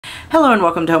Hello and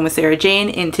welcome to Home with Sarah Jane.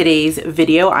 In today's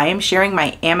video, I am sharing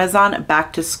my Amazon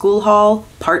back to school haul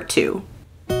part 2.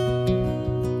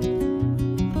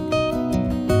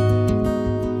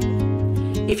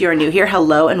 If you're new here,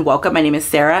 hello and welcome. My name is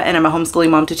Sarah and I'm a homeschooling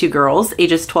mom to 2 girls,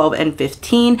 ages 12 and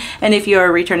 15. And if you're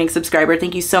a returning subscriber,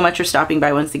 thank you so much for stopping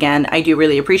by once again. I do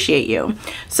really appreciate you.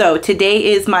 So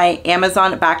today is my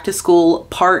Amazon back to school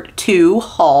part 2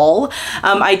 haul.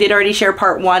 I did already share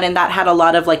part 1 and that had a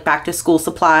lot of like back to school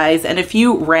supplies and a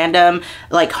few random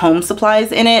like home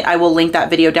supplies in it. I will link that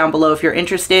video down below if you're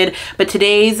interested. But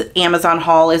today's Amazon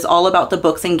haul is all about the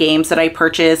books and games that I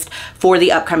purchased for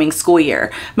the upcoming school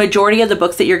year. Majority of the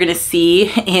books that you're going to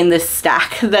see in this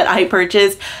stack that I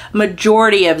purchased,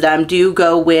 majority of them do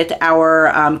go with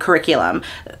our curriculum,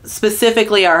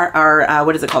 specifically our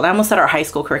what is it called? I almost said our high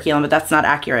school curriculum, but that's not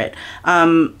accurate.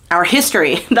 Our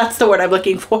history, that's the word I'm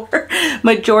looking for.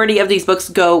 Majority of these books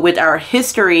go with our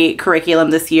history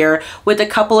curriculum this year, with a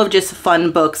couple of just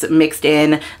fun books mixed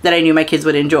in that I knew my kids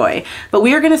would enjoy. But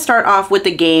we are going to start off with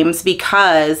the games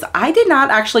because I did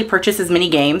not actually purchase as many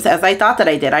games as I thought that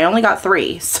I did. I only got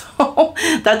 3, so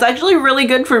that's actually really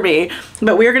good for me.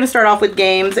 But we are going to start off with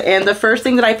games, and the first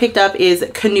thing that I picked up is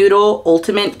Canoodle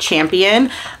Ultimate Champion.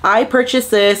 I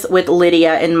purchased this with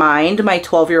Lydia in mind, my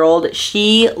 12-year-old.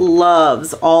 She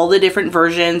loves all the different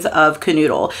versions of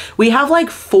Canoodle. We have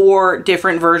like 4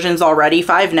 different versions already,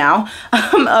 5 now,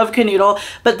 of Canoodle,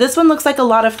 but this one looks like a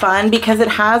lot of fun because it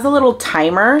has a little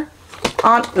timer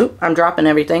on. Oop, I'm dropping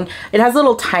everything. It has a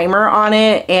little timer on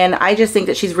it, and I just think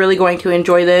that she's really going to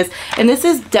enjoy this. And this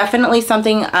is definitely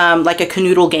something like a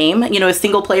Canoodle game, you know, a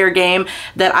single player game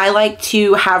that I like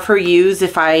to have her use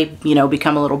if I, you know,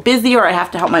 become a little busy or I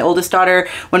have to help my oldest daughter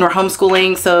when we're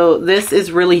homeschooling. So this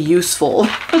is really useful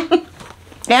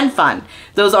and fun.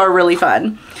 Those are really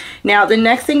fun. Now, the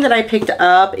next thing that I picked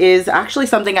up is actually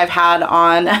something I've had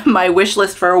on my wish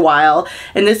list for a while,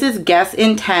 and this is Guess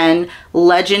in 10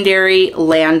 Legendary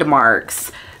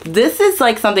Landmarks. This is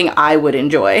like something I would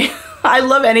enjoy. I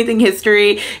love anything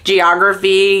history,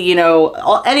 geography, you know,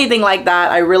 anything like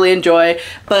that I really enjoy.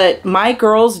 But my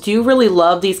girls do really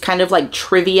love these kind of like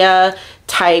trivia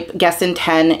type Guess in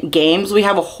 10 games. We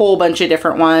have a whole bunch of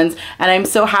different ones, and I'm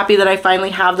so happy that I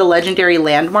finally have the Legendary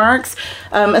Landmarks,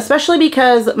 especially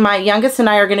because my youngest and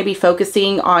I are going to be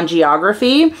focusing on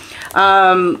geography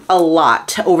a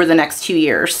lot over the next 2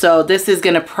 years. So this is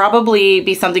going to probably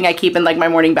be something I keep in like my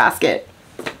morning basket.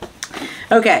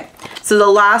 Okay, so the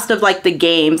last of like the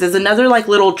games is another like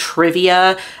little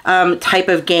trivia type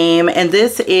of game, and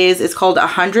this is, it's called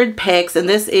 100 Picks, and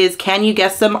this is Can You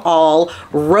Guess Them All?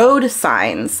 Road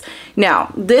Signs.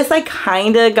 Now, this I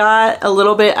kind of got a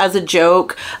little bit as a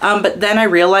joke, but then I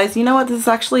realized, you know what, this is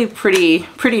actually pretty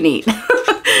neat.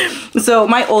 So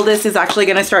my oldest is actually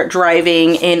gonna start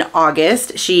driving in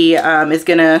August. She is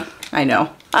gonna, I know,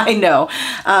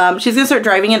 she's gonna start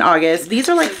driving in August. These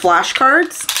are like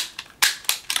flashcards.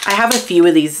 I have a few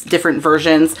of these different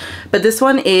versions, but this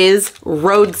one is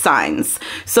road signs.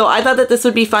 So I thought that this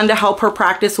would be fun to help her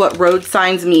practice what road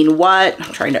signs mean what.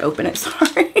 I'm trying to open it,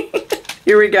 sorry.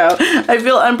 Here we go. I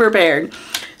feel unprepared.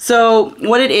 So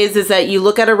what it is that you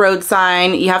look at a road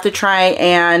sign, you have to try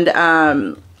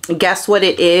and guess what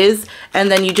it is, and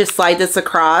then you just slide this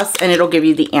across and it'll give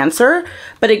you the answer.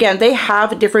 But again, they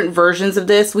have different versions of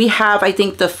this. We have, I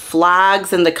think, the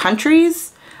flags and the countries,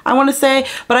 I want to say,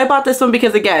 but I bought this one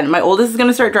because, again, my oldest is going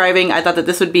to start driving. I thought that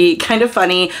this would be kind of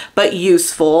funny but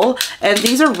useful, and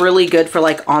these are really good for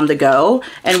like on the go,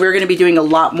 and we're going to be doing a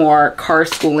lot more car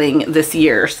schooling this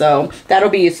year, so that'll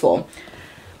be useful.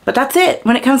 But that's it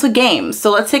when it comes with games. So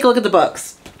let's take a look at the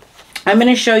books. I'm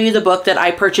going to show you the book that I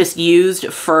purchased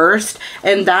used first,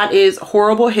 and that is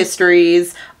Horrible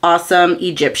Histories, Awesome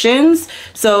Egyptians.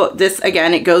 So this,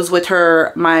 again, it goes with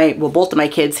both of my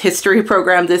kids' history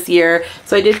program this year.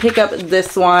 So I did pick up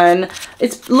this one.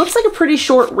 It looks like a pretty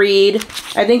short read.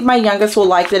 I think my youngest will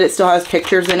like that it still has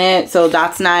pictures in it, so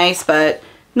that's nice, but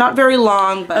not very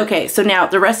long. But okay, so now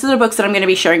the rest of the books that I'm going to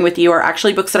be sharing with you are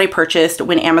actually books that I purchased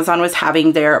when Amazon was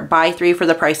having their buy 3 for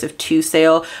the price of 2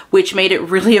 sale, which made it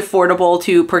really affordable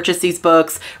to purchase these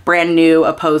books brand new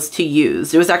opposed to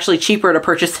used. It was actually cheaper to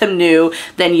purchase them new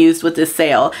than used with this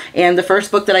sale. And the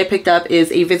first book that I picked up is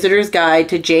A Visitor's Guide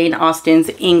to Jane Austen's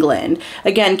England.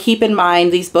 Again, keep in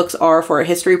mind these books are for a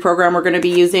history program we're going to be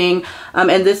using.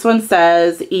 And this one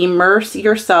says, immerse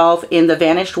yourself in the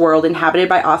vanished world inhabited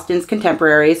by Austen's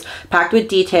contemporaries, packed with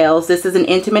details. This is an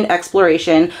intimate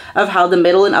exploration of how the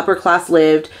middle and upper class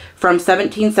lived from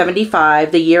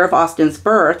 1775, the year of Austen's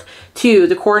birth, to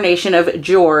the coronation of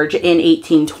George in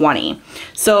 1820.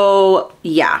 So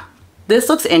yeah, This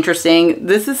looks interesting.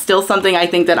 This is still something I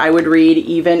think that I would read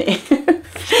even if,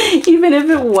 even if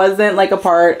it wasn't like a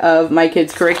part of my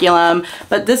kids' curriculum.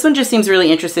 But this one just seems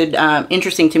really interesting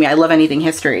to me. I love anything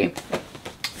history.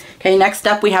 Okay, next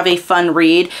up we have a fun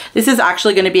read. This is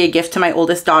actually going to be a gift to my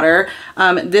oldest daughter.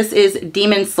 This is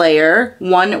Demon Slayer,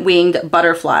 One-Winged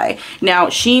Butterfly. Now,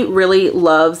 she really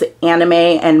loves anime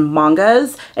and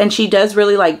mangas, and she does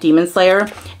really like Demon Slayer.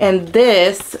 And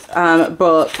this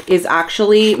book is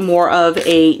actually more of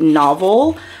a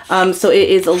novel. So it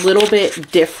is a little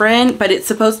bit different, but it's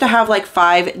supposed to have like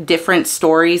 5 different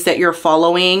stories that you're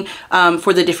following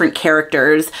for the different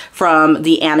characters from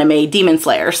the anime Demon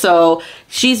Slayer. So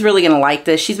she's really gonna like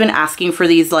this. She's been asking for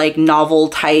these like novel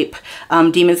type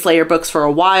Demon Slayer books for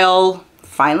a while.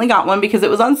 Finally got one because it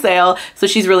was on sale. So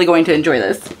she's really going to enjoy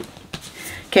this.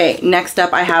 Okay, next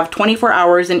up I have 24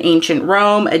 Hours in Ancient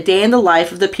Rome, a day in the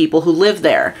life of the people who live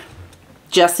there.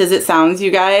 Just as it sounds, you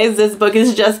guys. This book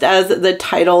is just as the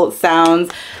title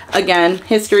sounds. Again,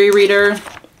 history reader.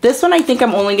 This one I think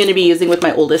I'm only going to be using with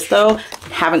my oldest though.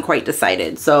 Haven't quite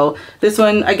decided. So this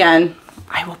one, again,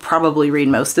 I will probably read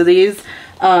most of these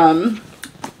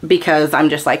because I'm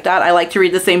just like that. I like to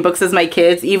read the same books as my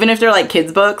kids, even if they're like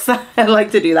kids books. I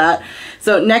like to do that.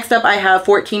 So next up I have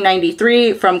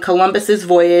 1493, From Columbus's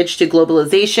Voyage to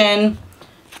Globalization.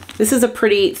 This is a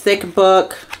pretty thick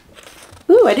book.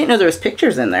 Ooh, I didn't know there was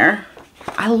pictures in there.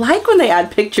 I like when they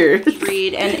add pictures.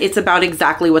 Read, and it's about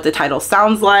exactly what the title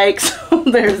sounds like. So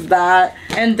there's that.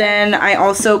 And then I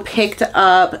also picked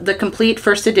up the complete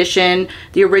first edition,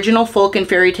 the original folk and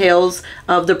fairy tales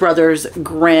of the Brothers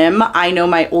Grimm. I know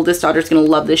my oldest daughter's gonna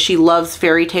love this. She loves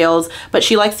fairy tales, but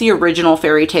she likes the original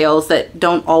fairy tales that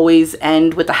don't always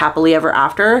end with a happily ever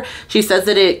after. She says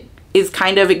that it is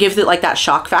kind of, it gives it like that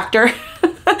shock factor.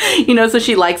 You know, so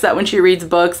she likes that when she reads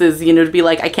books is, you know, to be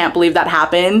like, I can't believe that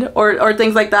happened or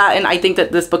things like that. And I think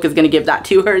that this book is going to give that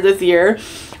to her this year.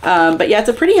 But yeah, it's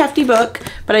a pretty hefty book,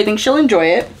 but I think she'll enjoy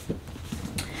it.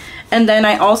 And then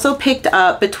I also picked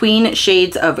up Between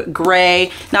Shades of Grey.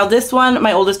 Now this one,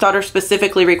 my oldest daughter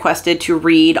specifically requested to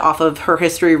read off of her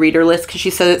history reader list because she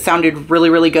said it sounded really,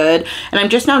 really good. And I'm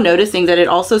just now noticing that it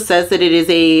also says that it is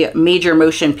a major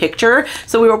motion picture.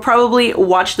 So we will probably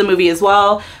watch the movie as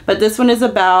well. But this one is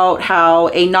about how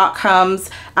a knock comes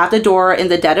at the door in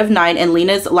the dead of night and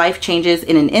Lena's life changes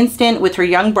in an instant. With her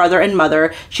young brother and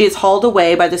mother, she is hauled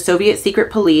away by the Soviet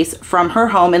secret police from her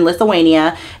home in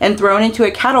Lithuania and thrown into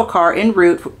a cattle car en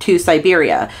route to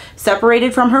Siberia.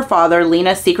 Separated from her father,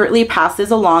 Lena secretly passes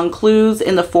along clues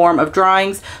in the form of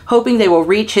drawings, hoping they will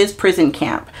reach his prison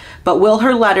camp. But will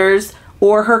her letters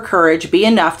or her courage be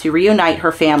enough to reunite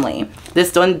her family?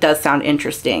 This one does sound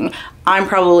interesting. I'm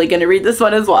probably going to read this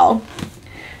one as well.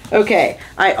 Okay,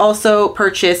 I also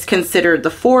purchased Considered the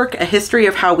Fork, A History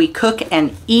of How We Cook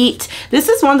and Eat. This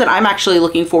is one that I'm actually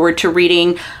looking forward to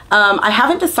reading. I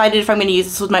haven't decided if I'm going to use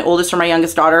this with my oldest or my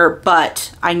youngest daughter,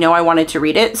 but I know I wanted to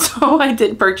read it, so I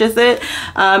did purchase it.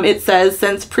 It says,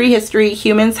 since prehistory,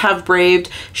 humans have braved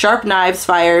sharp knives,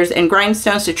 fires, and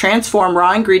grindstones to transform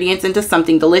raw ingredients into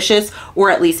something delicious or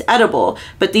at least edible.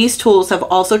 But these tools have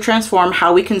also transformed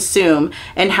how we consume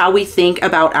and how we think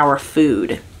about our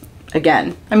food.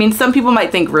 Again, I mean, some people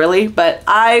might think really, but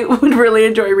I would really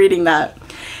enjoy reading that.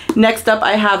 Next up,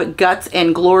 I have Guts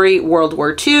and Glory, World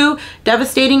War II,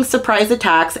 devastating surprise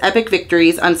attacks, epic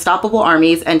victories, unstoppable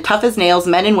armies, and tough as nails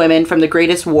men and women from the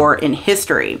greatest war in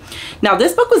history. Now,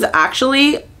 this book was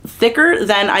actually thicker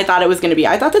than I thought it was going to be.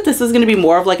 I thought that this was going to be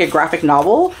more of like a graphic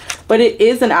novel, but it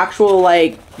is an actual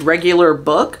like regular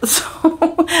book. So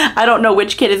I don't know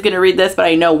which kid is going to read this, but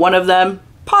I know one of them,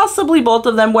 possibly both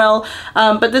of them will.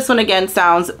 But this one again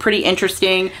sounds pretty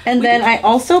interesting. And then I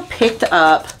also picked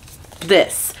up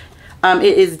this.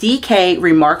 It is DK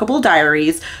Remarkable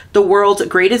Diaries, the world's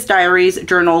greatest diaries,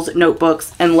 journals,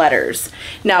 notebooks, and letters.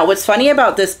 Now, what's funny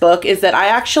about this book is that I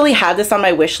actually had this on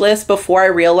my wish list before I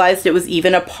realized it was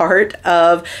even a part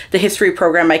of the history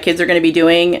program my kids are going to be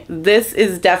doing. This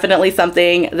is definitely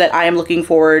something that I am looking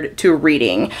forward to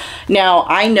reading. Now,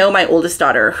 I know my oldest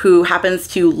daughter, who happens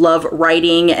to love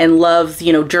writing and loves,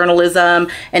 you know, journalism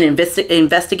and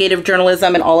investigative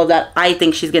journalism and all of that. I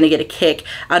think she's going to get a kick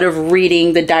out of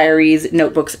reading the diaries,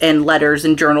 notebooks, and letters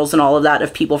and journals and all of that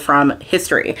of people from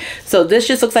history. So this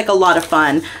just looks like a lot of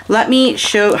fun. Let me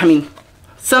show, I mean,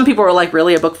 some people are like,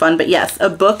 really, a book fun? But yes,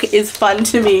 a book is fun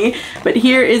to me. But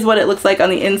here is what it looks like on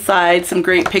the inside. Some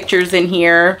great pictures in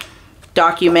here,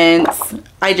 documents.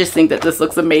 I just think that this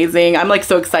looks amazing. I'm like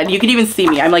so excited. You can even see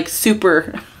me. I'm like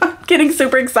getting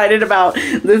super excited about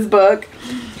this book.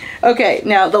 Okay,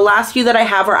 now the last few that I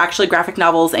have are actually graphic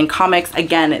novels and comics.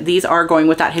 Again, these are going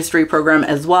with that history program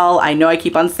as well. I know I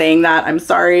keep on saying that, I'm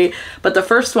sorry. But the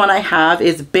first one I have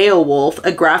is Beowulf,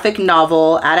 a graphic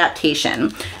novel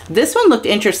adaptation. This one looked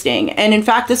interesting. And in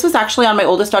fact, this was actually on my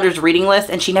oldest daughter's reading list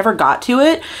and she never got to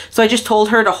it. So I just told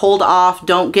her to hold off,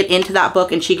 don't get into that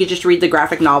book, and she could just read the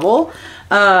graphic novel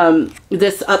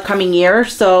this upcoming year.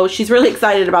 So she's really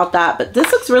excited about that. But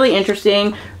this looks really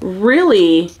interesting.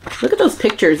 Really, look at those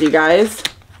pictures, you guys.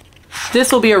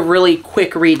 This will be a really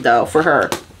quick read though for her.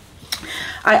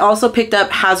 I also picked up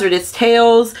Hazardous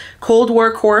Tales, Cold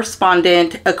War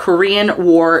Correspondent, a Korean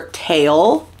War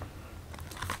tale.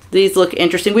 These look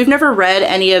interesting. We've never read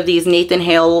any of these Nathan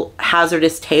Hale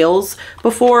Hazardous Tales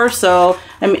before, so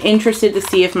I'm interested to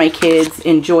see if my kids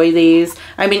enjoy these.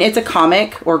 I mean, it's a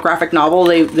comic or graphic novel.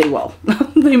 They will.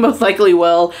 They most likely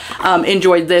will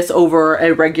enjoy this over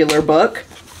a regular book.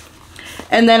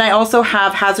 And then I also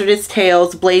have Hazardous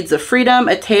Tales, Blades of Freedom,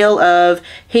 a tale of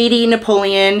Haiti,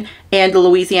 Napoleon, and the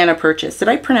Louisiana Purchase. Did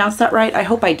I pronounce that right? I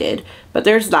hope I did. But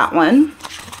there's that one.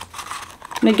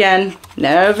 And again,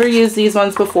 never used these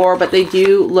ones before, but they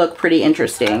do look pretty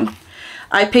interesting.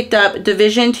 I picked up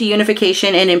Division to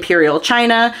Unification in Imperial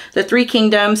China, the Three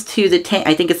Kingdoms to the Tang,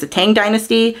 I think it's the Tang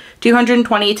Dynasty,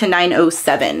 220 to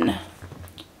 907.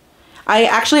 I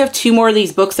actually have 2 more of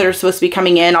these books that are supposed to be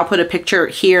coming in. I'll put a picture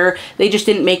here. They just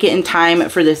didn't make it in time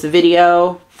for this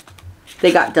video.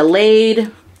 They got delayed,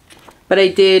 but I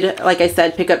did, like I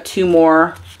said, pick up 2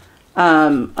 more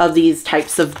of these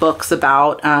types of books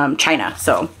about China.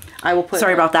 So I will put,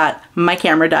 sorry about that, my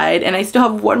camera died, and I still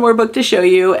have 1 more book to show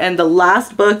you, and the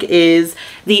last book is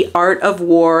The Art of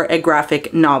War, a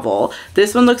graphic novel.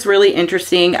 This one looks really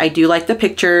interesting. I do like the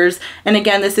pictures, and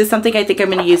again, this is something I think I'm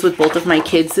going to use with both of my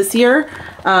kids this year.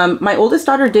 My oldest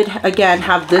daughter did, again,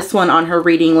 have this one on her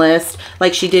reading list,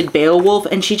 like she did Beowulf,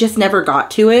 and she just never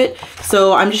got to it.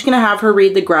 So I'm just going to have her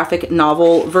read the graphic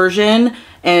novel version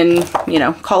and, you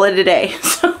know, call it a day.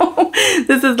 So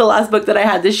this is the last book that I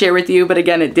had to share with you, but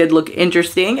again, it did look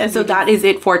interesting. And so that is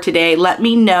it for today. Let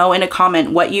me know in a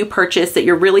comment what you purchased that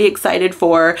you're really excited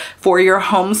for your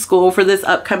homeschool for this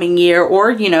upcoming year,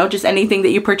 or, you know, just anything that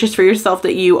you purchased for yourself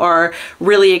that you are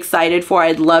really excited for.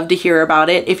 I'd love to hear about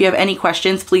it. If you have any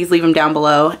questions, please leave them down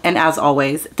below. And as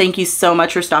always, thank you so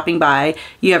much for stopping by.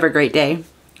 You have a great day.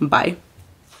 Bye.